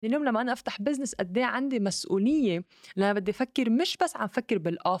اليوم لما أنا أفتح بزنس قد إيه عندي مسؤولية، لأن بدي أفكر مش بس عم فكر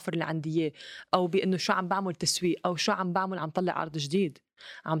بالآفر اللي عندي إياه أو بإنه شو عم بعمل تسويق أو شو عم بعمل، عم طلع عرض جديد.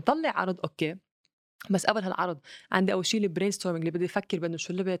 عم طلع عرض أوكي، بس قبل هالعرض عندي أول شيء البرين ستورمينج اللي بدي أفكر بإنه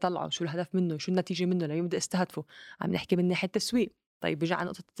شو اللي بدي أطلعه، شو الهدف منه، شو النتيجة منه، لمين بدي أستهدفه. عم نحكي من ناحية تسويق. طيب بيجي على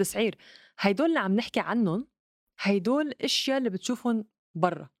نقطة التسعير. هيدول اللي عم نحكي عنهم هيدول اشياء اللي بتشوفهم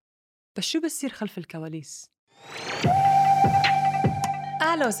برا، بس شو بصير خلف الكواليس؟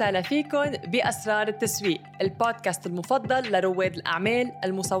 أهلا وسهلا فيكم بأسرار التسويق، البودكاست المفضل لرواد الأعمال،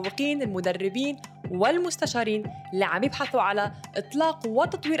 المسوقين، المدربين والمستشارين اللي عم يبحثوا على إطلاق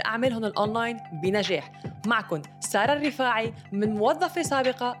وتطوير أعمالهم الأونلاين بنجاح. معكم سارة الرفاعي، من موظفة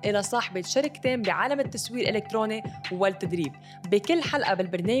سابقة إلى صاحبة شركتين بعالم التسويق الإلكتروني والتدريب. بكل حلقة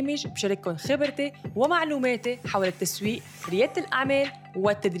بالبرنامج بشارككم خبرتي ومعلوماتي حول التسويق، ريادة الأعمال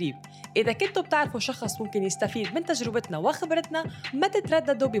والتدريب. إذا كنتوا بتعرفوا شخص ممكن يستفيد من تجربتنا وخبرتنا، ما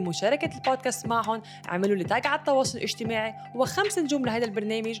تترددوا بمشاركة البودكاست معهم. اعملوا لي تاج على التواصل الاجتماعي و5 نجوم لهذا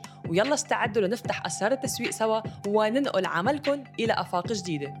البرنامج، ويلا استعدوا لنفتح أسرار التسويق سوا وننقل عملكم إلى آفاق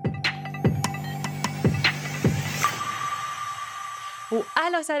جديدة.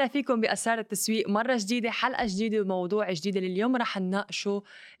 وأهلا وسهلا فيكم بأسرار التسويق، مرة جديدة، حلقة جديدة وموضوع جديد اللي اليوم رح نناقشه.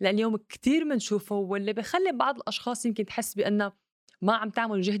 لأن اليوم كتير منشوفه واللي بخلي بعض الأشخاص يمكن تحس بأنه ما عم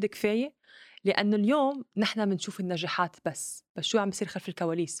تعمل جهد كفاية. لأنه اليوم نحن منشوف النجاحات بس شو عم بيصير خلف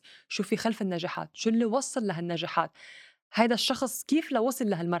الكواليس؟ شو في خلف النجاحات؟ شو اللي وصل لهالنجاحات؟ هذا الشخص كيف لوصل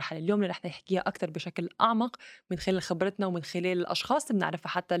لهالمرحلة؟ اليوم اللي رح نحكيها أكتر بشكل أعمق من خلال خبرتنا ومن خلال الأشخاص اللي بنعرفها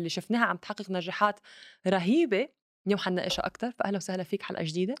حتى اللي شفناها عم تحقق نجاحات رهيبة. اليوم حنناقشها أكتر، فأهلا وسهلا فيك، حلقة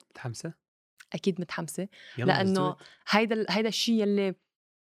جديدة. متحمسة؟ أكيد متحمسة، يلا let's do لأنه it. هيدا الشيء يلي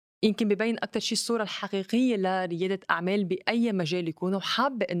يمكن ببين أكتر شيء الصورة الحقيقية لريادة أعمال بأي مجال يكون،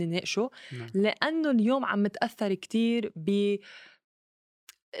 وحابة إني ناقشه نعم. لأنه اليوم عم متأثر كتير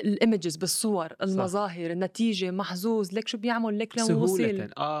بالإيمجز، بالصور، صح. المظاهر، النتيجة، محظوظ، لك شو بيعمل، لك لو وصل.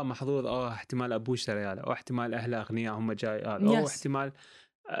 سهولة محظوظ احتمال أبوه اشتري هذا، أو احتمال أهله أغنياء هم جاي هذا، أو يس، احتمال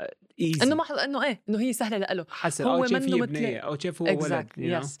إنه easy إنه إيه، إنه هي سهلة لإله. حسن، أو هو شايف منه هي مثل بنية، أو شايف هو ولد exactly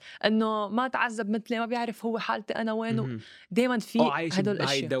يس، إنه ما تعذب مثلي، ما بيعرف هو حالتي أنا وينه. مهم. دايما أو في عايش هدول بهاي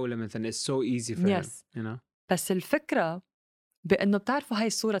الأشياء. الدولة مثلا it's so easy for him يس، you know. بس الفكرة بأنه بتعرفوا هاي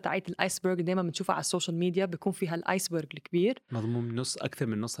الصورة تاعت الآيسبرغ دايما بنشوفها على السوشيال ميديا، بيكون فيها الآيسبرغ الكبير مضموم نص أكثر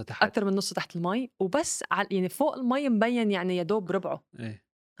من نصها تحت. أكتر من نصه تحت المي، وبس يعني فوق المي مبين يعني يا دوب ربعه.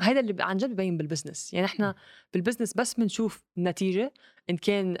 إيه. هيدا اللي عن جد ببين بالبزنس. يعني احنا بالبزنس بس بنشوف النتيجة، إن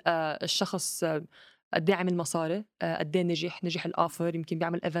كان الشخص قد ايه عمل مصاري، قد ايه نجح الآفر، يمكن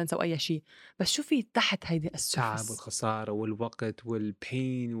بيعمل ايفنتس أو أي شيء. بس شو في تحت هيدي تعب السيرفس؟ والخسارة والوقت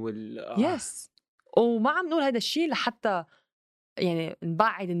والبين يس. وما عم نقول هيدا الشيء لحتى يعني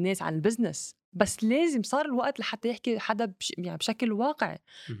نبعد الناس عن البزنس، بس لازم صار الوقت لحتى يحكي حدا يعني بشكل واقعي.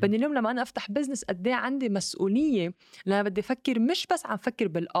 مهم. بدي اليوم لما أنا أفتح بزنس قد ايه عندي مسؤولية، لأن بدي أفكر مش بس عم فكر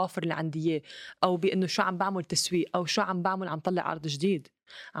بالآفر اللي عندي إياه أو بإنه شو عم بعمل تسويق أو شو عم بعمل، عم طلع عرض جديد.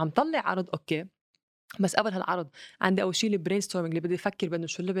 عم طلع عرض أوكي، بس قبل هالعرض عندي أول شيء البرين ستورمينج اللي بدي أفكر بإنه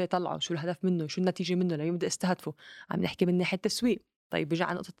شو اللي بدي أطلعه، شو الهدف منه، شو النتيجة منه، لمين بدي أستهدفه. عم نحكي من ناحية تسويق. طيب بيجي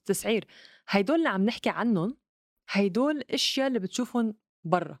على نقطة التسعير. هيدول اللي عم نحكي عنهم هيدول اشياء اللي بتشوفهم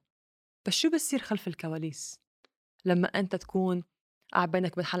برا، بس شو بصير خلف الكواليس؟ لما انت تكون قاعد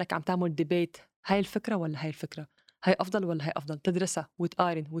بينك وبين حالك عم تعمل ديبيت، هاي الفكره ولا هاي الفكره، هاي افضل ولا هاي افضل، تدرسها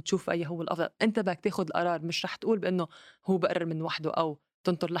وتقارن وتشوف اي هو الافضل. انت بدك تاخذ القرار، مش رح تقول بانه هو بقرر من وحده او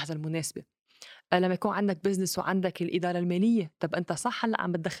تنطر اللحظه المناسبه. لما يكون عندك بزنس وعندك الاداره الماليه، طب انت صح هلا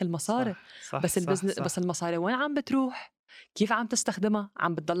عم بتدخل مصاري، صح صح بس صح البزنس، بس صح. المصاري وين عم بتروح؟ كيف عم تستخدمها؟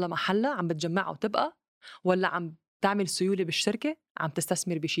 عم بتضلها محلها، عم بتجمعها وتبقى، ولا عم تعمل سيولة بالشركة، عم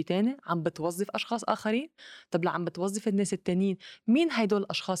تستثمر بشي تاني، عم بتوظف أشخاص آخرين؟ طب عم بتوظف الناس التانيين، مين هيدول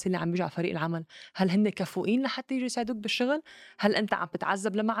الأشخاص اللي عم بيجوا على فريق العمل؟ هل هن كفؤين لحتى يجوا يساعدوك بالشغل؟ هل أنت عم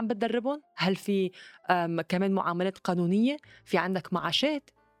بتعذب لما عم بتدربهم؟ هل في كمان معاملات قانونية؟ في عندك معاشات؟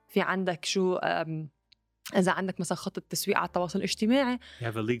 في عندك شو إذا عندك مثلا خطة تسويق على التواصل الاجتماعي؟ You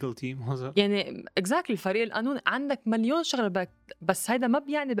have a legal team also. يعني اكزاكتلي فريق القانون، عندك مليون شغله بس هيدا ما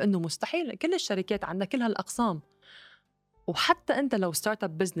بيعني بانه مستحيل. كل الشركات عندها كل هالاقسام، وحتى انت لو ستارت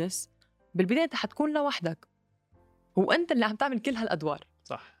اب بزنس بالبدايه انت حتكون لوحدك وانت اللي عم تعمل كل هالادوار.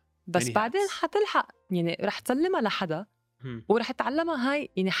 صح. بس many بعدين hats. حتلحق، يعني رح تسلمها لحدا مم. ورح تتعلمها هاي.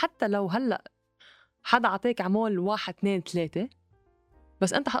 يعني حتى لو هلا حدا عطيك عمول 1 2 3،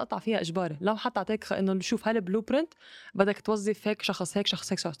 بس انت حتقطع فيها اجباري. لو حتى عطيك انه شوف هاي البلو برنت، بدك توظف هيك شخص، هيك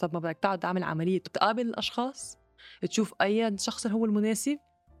شخص، هيك شخص، طب ما بدك تقعد تعمل عمليه تقابل الاشخاص تشوف اي شخص هو المناسب؟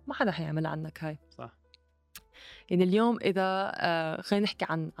 ما حدا حيعمل عنك هاي. صح. يعني اليوم اذا خلينا نحكي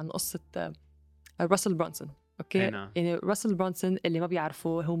عن قصه راسل برونسون. اوكي نعم. يعني راسل برونسون اللي ما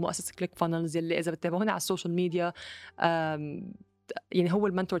بيعرفوه هو مؤسس كليك فانلز يلي اذا بتتابعونا على السوشيال ميديا يعني هو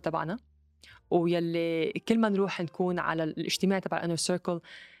المنتور تبعنا، ويلي كل ما نروح نكون على الاجتماع تبع الانر سيركل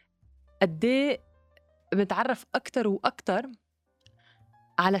قد ايه بنتعرف اكثر واكثر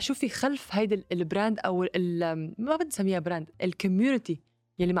على شو في خلف هيدا البراند او ما بدي اسميها براند، الكوميونتي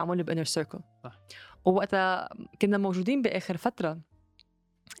يلي معمول بانر سيركل. ووقتها كنا موجودين باخر فتره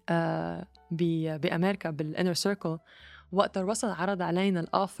بامريكا بالانر سيركل، وقتها وصل عرض علينا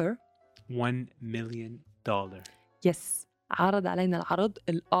الاوفر $1 million. يس، عرض علينا العرض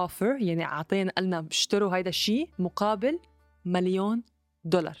الاوفر، يعني اعطينا قالنا اشتروا هيدا الشيء مقابل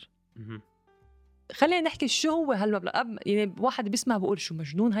 $1,000,000. خلينا نحكي شو هو هالمبلغ. يعني واحد بيسمع بقول شو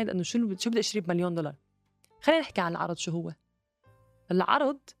مجنون هيدا، انه شو بدي اشتري $1,000,000. خلينا نحكي عن العرض. شو هو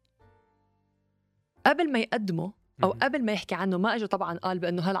العرض؟ قبل ما يقدمه او قبل ما يحكي عنه ما اجى طبعا قال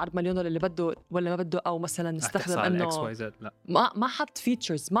بانه هالعرض $1,000,000 اللي بده ولا ما بده، او مثلا استخدم انه لا. ما حط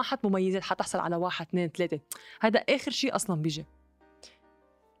فيتشرز، ما حط مميزات حتحصل على 1 2 3. هذا اخر شيء اصلا بيجي.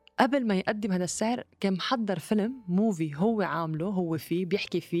 قبل ما يقدم هذا السعر كان محضر فيلم موفي هو عامله، هو فيه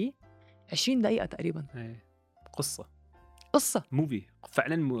بيحكي فيه 20 دقيقة تقريبا. قصة موفي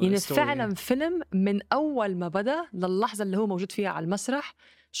فعلا، يعني فعلا فيلم من أول ما بدأ للحظة اللي هو موجود فيها على المسرح،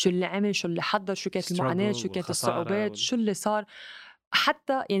 شو اللي عمل، شو اللي حضر، شو كانت المعاناة، شو كانت الصعوبات، شو اللي صار.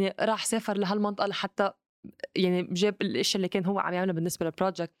 حتى يعني راح سافر لهالمنطقة لحتى يعني جاب الاشياء اللي كان هو عم يعملها بالنسبة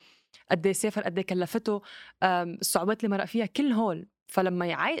للبروجكت، قد ايه سافر، قد ايه كلفته، الصعوبات اللي مرق فيها، كل هول.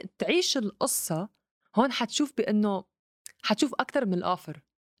 فلما تعيش القصة هون حتشوف بأنه حتشوف أكتر من الآفر.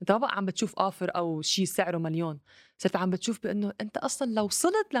 انت ما بقى عم بتشوف آفر أو شيء سعره $1,000,000، صرت عم بتشوف بأنه انت أصلا لو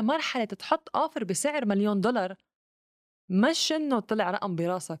وصلت لمرحلة تحط آفر بسعر $1,000,000، مش انه طلع رقم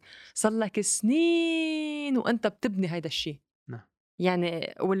براسك، صار لك سنين وانت بتبني هيدا الشيء. نعم.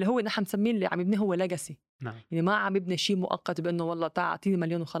 يعني واللي هو نحن مسميه اللي عم يبني هو ليجاسي. نعم. يعني ما عم يبني شيء مؤقت بانه والله تعال اعطيني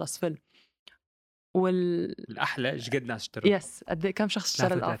 $1,000,000 وخلص فل. الأحلى إيش قد ناس اشتروا؟ يس، قد كم شخص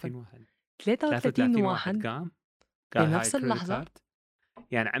اشترى الآفر؟ 33 واحد قام بنفس اللحظة.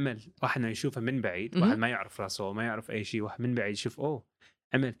 يعني عمل واحد يشوفه من بعيد، واحد ما يعرف راسه ما يعرف أي شيء، واحد من بعيد يشوف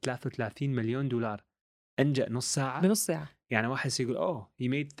عمل $33,000,000 أنجأ نص ساعة. بنص ساعة. يعني واحد يقول he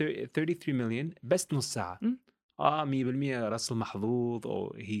made 33 million بس نص ساعة. 100% راسل محظوظ،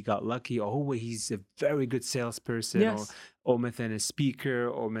 أو he got lucky، أو هو he's a very good salesperson، أو مثلا speaker،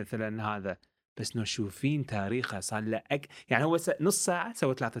 أو مثلا هذا. بس نشوفين تاريخه صار له يعني هو نص ساعة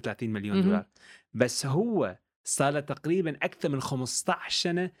سوى $33,000,000. بس هو صار له تقريبا أكثر من 15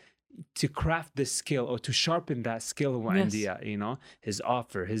 سنة to craft this skill or to sharpen that skill هو عندي، you know, his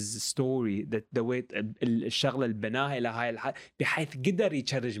offer, his story, the way الشغلة اللي بناها إلى هاي الحد بحيث قدر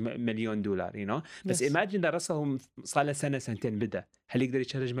يشرج $1,000,000، you know. بس imagine ده رسل صار له سنة سنتين بدأ، هل يقدر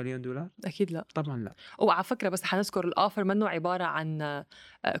يشرج $1,000,000؟ أكيد لا، طبعا لا. وعلى فكرة بس حنذكر الأوفر منه عبارة عن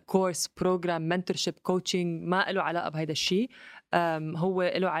كورس، بروجرام، منتورشيب، كوتشنج، ما له علاقة بهذا الشيء. هو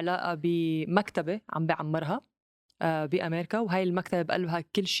له علاقة بمكتبة عم بعمرها بأمريكا، وهاي المكتبة بقلبها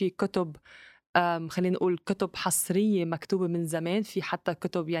كل شيء كتب، خلينا نقول كتب حصرية مكتوبة من زمان، في حتى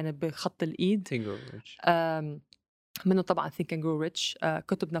كتب يعني بخط الإيد منه طبعا Think and Grow Rich،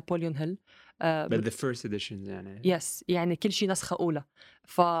 كتب نابليون هيل، but the first edition يعني يس، يعني كل شيء نسخة أولى.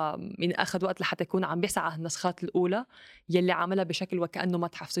 يعني أخذ وقت لحتى يكون عم بيسعى على النسخات الأولى يلي عملها بشكل وكأنه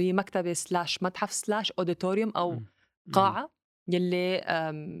متحف. هي مكتبة سلاش متحف سلاش أوديتوريوم أو قاعة يلي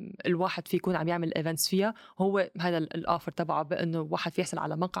الواحد فيه يكون عم يعمل ايفنتس فيها. هو هذا الأوفر تبعه بأنه واحد فيه يحصل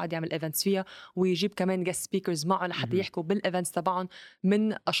على مقعد يعمل ايفنتس فيها، ويجيب كمان جيست سبيكرز معه لحتى يحكوا بالايفنتس تبعهم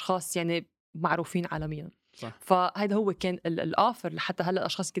من أشخاص يعني معروفين عالميا. فهذا هو كان الأوفر. لحتى هلا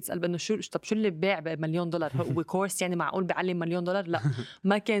الاشخاص كي تسال بانه شو اللي ببيع $1,000,000 هو كورس يعني معقول بعلم $1,000,000؟ لا،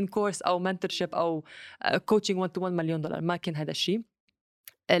 ما كان كورس او منتورشيب او كوتشنج 1 to 1 $1,000,000، ما كان هذا الشيء.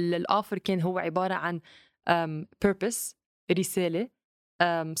 الأوفر كان هو عباره عن purpose، رساله،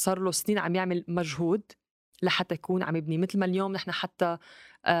 صار له سنين عم يعمل مجهود لحتى يكون عم يبني. مثل ما اليوم نحن حتى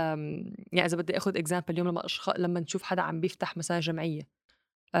يعني اذا بدي اخذ اكزامبل، اليوم لما نشوف حدا عم بيفتح مثلا جمعيه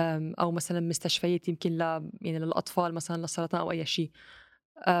او مثلا مستشفيات يمكن يعني للاطفال مثلا للسرطان او اي شيء،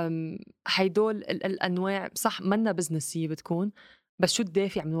 هيدول الانواع صح منا بزنسيه بتكون، بس شو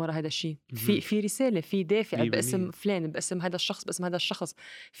الدافع من وراء هذا الشيء؟ في رساله، في دافع باسم فلان، باسم هذا الشخص، باسم هذا الشخص،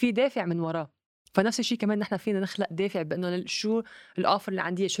 في دافع من وراه. فنفس الشيء كمان نحن فينا نخلق دافع بانه شو الاوفر اللي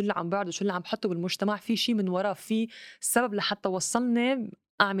عندي، شو اللي عم بعرضه، شو اللي عم بحطه بالمجتمع، في شيء من وراه، في سبب لحتى وصلني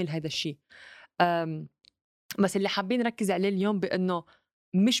اعمل هذا الشيء. بس اللي حابين نركز عليه اليوم بانه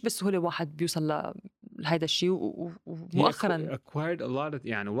مش بسهوله واحد بيوصل لهذا الشيء، ومؤخرا acquired a lot of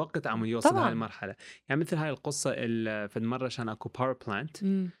يعني وقت عم يوصل لهي المرحله. يعني مثل هاي القصه في المره شان اكو باور بلانت،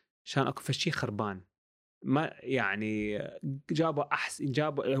 شان اكو فشي خربان، ما يعني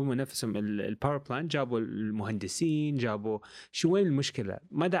جابوا هم نفسهم الباور بلانت، جابوا المهندسين، جابوا شو وين المشكله؟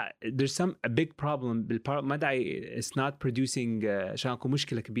 ما داعي there's some a big problem بالباور، ما داعي it's not producing عشان اكو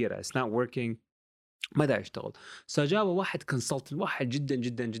مشكله كبيره it's not working، ما داعي يشتغل. جابوا واحد كونسلتنت، واحد جدا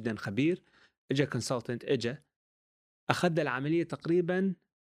جدا جدا خبير، اجى كونسلتنت، اجى اخذ العمليه تقريبا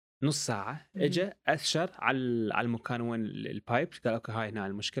نص ساعه، اجى اثشر على المكان وين البايب، قال اوكي هاي هنا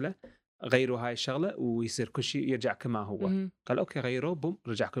المشكله، غيروا هاي الشغله ويصير كل شيء يرجع كما هو. قال اوكي غيروه، بوم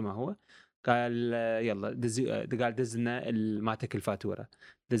رجع كما هو. قال يلا قال دزنا مالتك الفاتوره،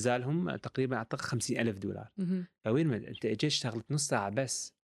 دزالهم تقريبا اعتقد $50,000. قال وين انت اجيت اشتغلت نص ساعه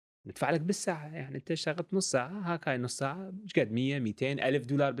بس، ندفع لك بالساعه، يعني انت اشتغلت نص ساعه، هاك هاي نص ساعه ايش قد 100 200 ألف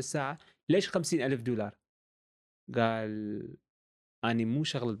دولار بالساعه، ليش $50,000؟ قال أنا مو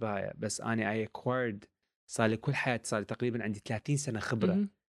شغل بهاي، بس أنا I acquired، صار لي كل حياتي، صار لي تقريبا عندي 30 سنة خبرة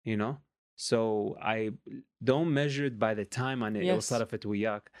you know so I don't measure it by the time أنا صرفت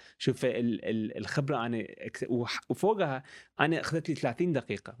وياك. شوف الخبرة أنا وفوقها أنا أخذت لي 30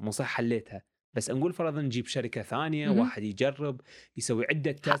 دقيقة مو صح حليتها، بس نقول فرضا نجيب شركة ثانية واحد يجرب يسوي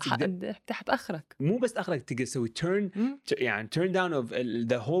عدة تاسك تحت أخرك، مو بس أخرك تقدر تسوي يعني turn down of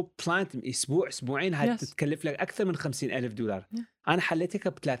the whole plant أسبوع أسبوعين هتتكلف لك أكثر من $50,000. أنا حليتك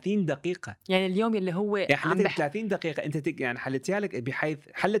ب30 دقيقة، يعني اليوم اللي هو يعني حليتك ب30 دقيقة أنت يعني حلتها لك بحيث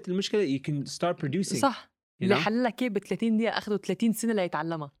حلت المشكلة you can start producing. صح، اللي حل لك ب30 دقيقة أخذوا 30 سنة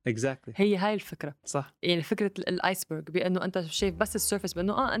ليتعلمها. exactly. هي هاي الفكرة. صح، يعني فكرة الآيسبرغ، بأنه أنت شايف بس السيرفس،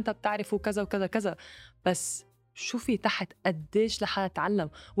 بأنه أنت بتعرفه كذا وكذا كذا، بس شو في تحت قديش لحدا تعلم.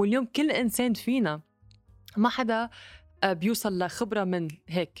 واليوم كل إنسان فينا ما حدا بيوصل لخبرة من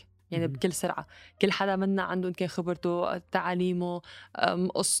هيك يعني بكل سرعة. كل حدا منا عنده إن كان خبرته، تعليمه،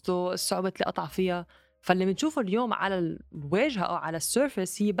 قصته، الصعوبة اللي قطع فيها. فاللي بنشوفه اليوم على الواجهة أو على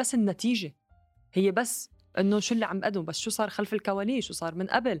السيرفس هي بس النتيجة، هي بس إنه شو اللي عم قدم، بس شو صار خلف الكواليس، شو صار من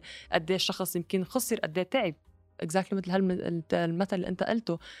قبل، قد ايه الشخص يمكن خسر، قد ايه تعب. exactly مثل المثل اللي انت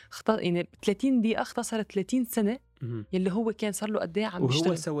قلته، يعني 30 دقيقة اختصرت 30 سنة يلي هو كان صار له قد ايه عم يشتغل،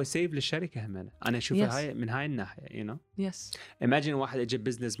 وهو سوى سيف للشركة هم. انا اشوفها هاي من هاي الناحية you know imagine واحد اجى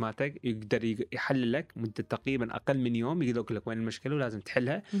بزنس مالتك يقدر يحل لك مدة تقريبا اقل من يوم، يقول لك وين المشكلة ولازم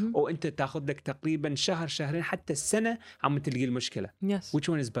تحلها، وانت تاخذ لك تقريبا شهر شهرين حتى السنة عم تلقي المشكلة. which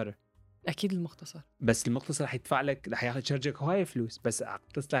one is better؟ اكيد المختصر، بس المختصر رح يدفع لك، رح ياخذ شرجك هواي فلوس، بس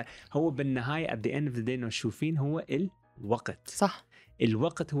هو بالنهايه at the end of the day انه شوفين هو الوقت. صح،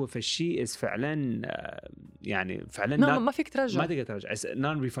 الوقت هو فالشيء فعلا يعني فعلا ما فيك ترجع، ما تقدر ترجع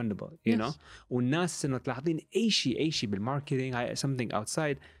non refundable you know. والناس انه تلاحظين اي شيء بالماركتينج something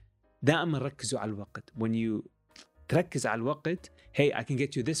outside دائما ركزوا على الوقت. when you تركز على الوقت hey I can get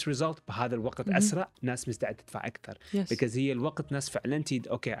you this result بهذا الوقت أسرع، ناس مستعدة تدفع أكثر because هي الوقت ناس فعلا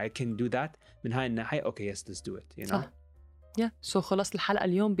okay I can do that من هاي الناحية okay yes let's do it you know. so خلص الحلقة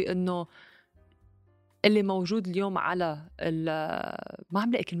اليوم بأنه اللي موجود اليوم على ما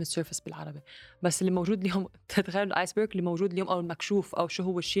عم لاقي كلمة سيرفس بالعربي، بس اللي موجود اليوم تتغير الآيسبرغ اللي موجود اليوم أو المكشوف أو شو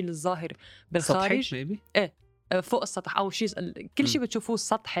هو الشيء الظاهر بالخارج إيه فوق السطح أو شيء كل شيء بتشوفوه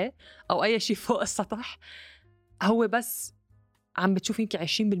السطحي أو أي شيء فوق السطح هو بس عم بتشوف يمكن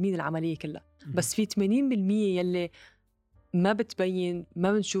 20% من العملية كلها، بس في 80% يلي ما بتبين،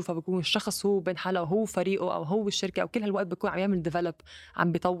 ما بنشوفها، بيكون الشخص هو بين حاله وهو فريقه أو هو الشركة أو كل هالوقت بيكون عم يعمل ديفلوب،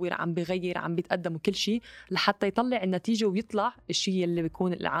 عم بيطور، عم بيغير، عم بيتقدم وكل شيء لحتى يطلع النتيجة ويطلع الشيء اللي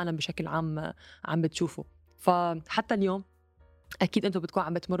بيكون العالم بشكل عام عم بتشوفه. فحتى اليوم أكيد أنتوا بتكونوا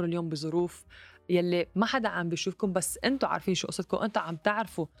عم بتمروا اليوم بظروف يلي ما حدا عم بيشوفكم، بس أنتوا عارفين شو قصتكم، أنتوا عم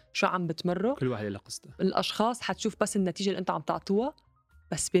تعرفوا شو عم بتمروا، كل واحد له قصته. الأشخاص حتشوف بس النتيجة اللي أنتوا عم تعطوها،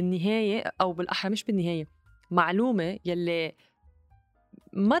 بس بالنهاية أو بالأحرى مش بالنهاية، معلومة يلي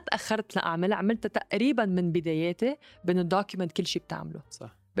ما تأخرت لأعملها، عملتها تقريبا من بداياتي، بأنه دوكيمنت كل شيء بتعمله.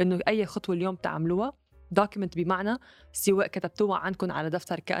 صح. بأنه أي خطوة اليوم تعملوها دوكيمنت، بمعنى سواء كتبتوها عندكم على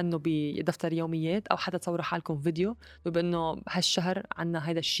دفتر كأنه بدفتر يوميات أو حتى تصوروا حالكم فيديو بأنه هالشهر عنا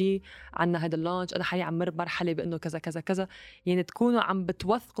هيدا الشيء، عنا هيدا اللانش، أنا حاليا عم مر مرحلة بأنه كذا كذا كذا، يعني تكونوا عم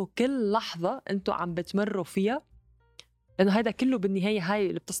بتوثقوا كل لحظة أنتوا عم بتمروا فيها، لأنه هيدا كله بالنهاية هاي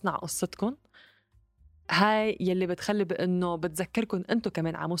اللي بتصنع قصتكم، هاي يلي بتخلي بأنه بتذكركم أنتوا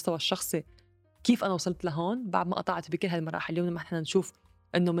كمان على مستوى الشخصي كيف أنا وصلت لهون بعد ما قطعت بكل هالمراحل. اليوم لما احنا نشوف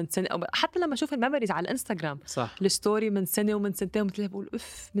انه من سنه او حتى لما اشوف الميموريز على الانستغرام، صح، الستوري من سنه ومن سنتين ومن ثلاثه، بقول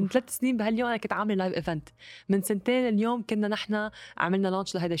من 3 سنين بهاليوم انا كنت عامله لايف ايفنت، من سنتين اليوم كنا نحن عملنا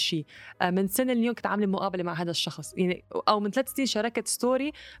لانش لهذا الشيء، من سنه اليوم كنت عامله مقابله مع هذا الشخص، يعني او من 3 سنين شاركت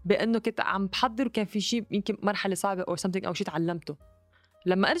ستوري بانه كنت عم بحضر وكان في شيء يمكن مرحله صعبه او something او شيء تعلمته.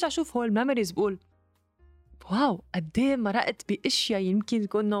 لما ارجع اشوف هول الميموريز بقول واو قد ايه مرقت باشياء يمكن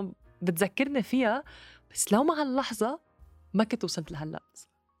كنا بتذكرنا فيها، بس لو مع اللحظة ما كنت وصلت لهلأ.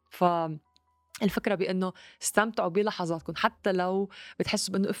 فالفكرة بأنه استمتعوا بلحظاتكم، حتى لو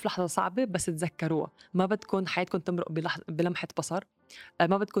بتحسوا بأنه لحظة صعبة، بس تذكروها. ما بتكون حياتكم تمرق بلمحة بصر،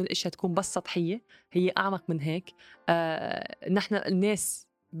 ما بتكون الاشياء تكون بس سطحية، هي أعمق من هيك. نحن الناس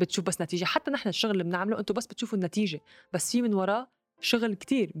بتشوف بس نتيجة، حتى نحن الشغل اللي بنعمله أنتوا بس بتشوفوا النتيجة، بس في من وراء شغل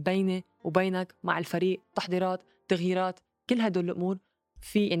كتير بيني وبينك مع الفريق، تحضيرات، تغييرات، كل هدول الأمور،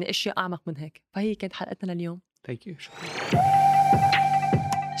 في يعني أشياء أعمق من هيك. فهي كانت حلقتنا اليوم.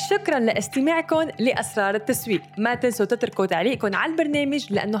 شكراً لاستماعكم لأسرار التسويق. ما تنسوا تتركوا تعليقكم على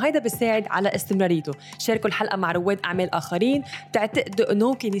البرنامج، لأنه هيدا بيساعد على استمراريته. شاركوا الحلقة مع رواد أعمال آخرين تعتقدوا أنه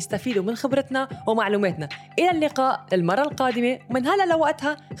ممكن يستفيدوا من خبرتنا ومعلوماتنا. إلى اللقاء المرة القادمة، من هلا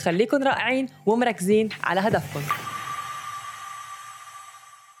لوقتها خليكن رائعين ومركزين على هدفكم.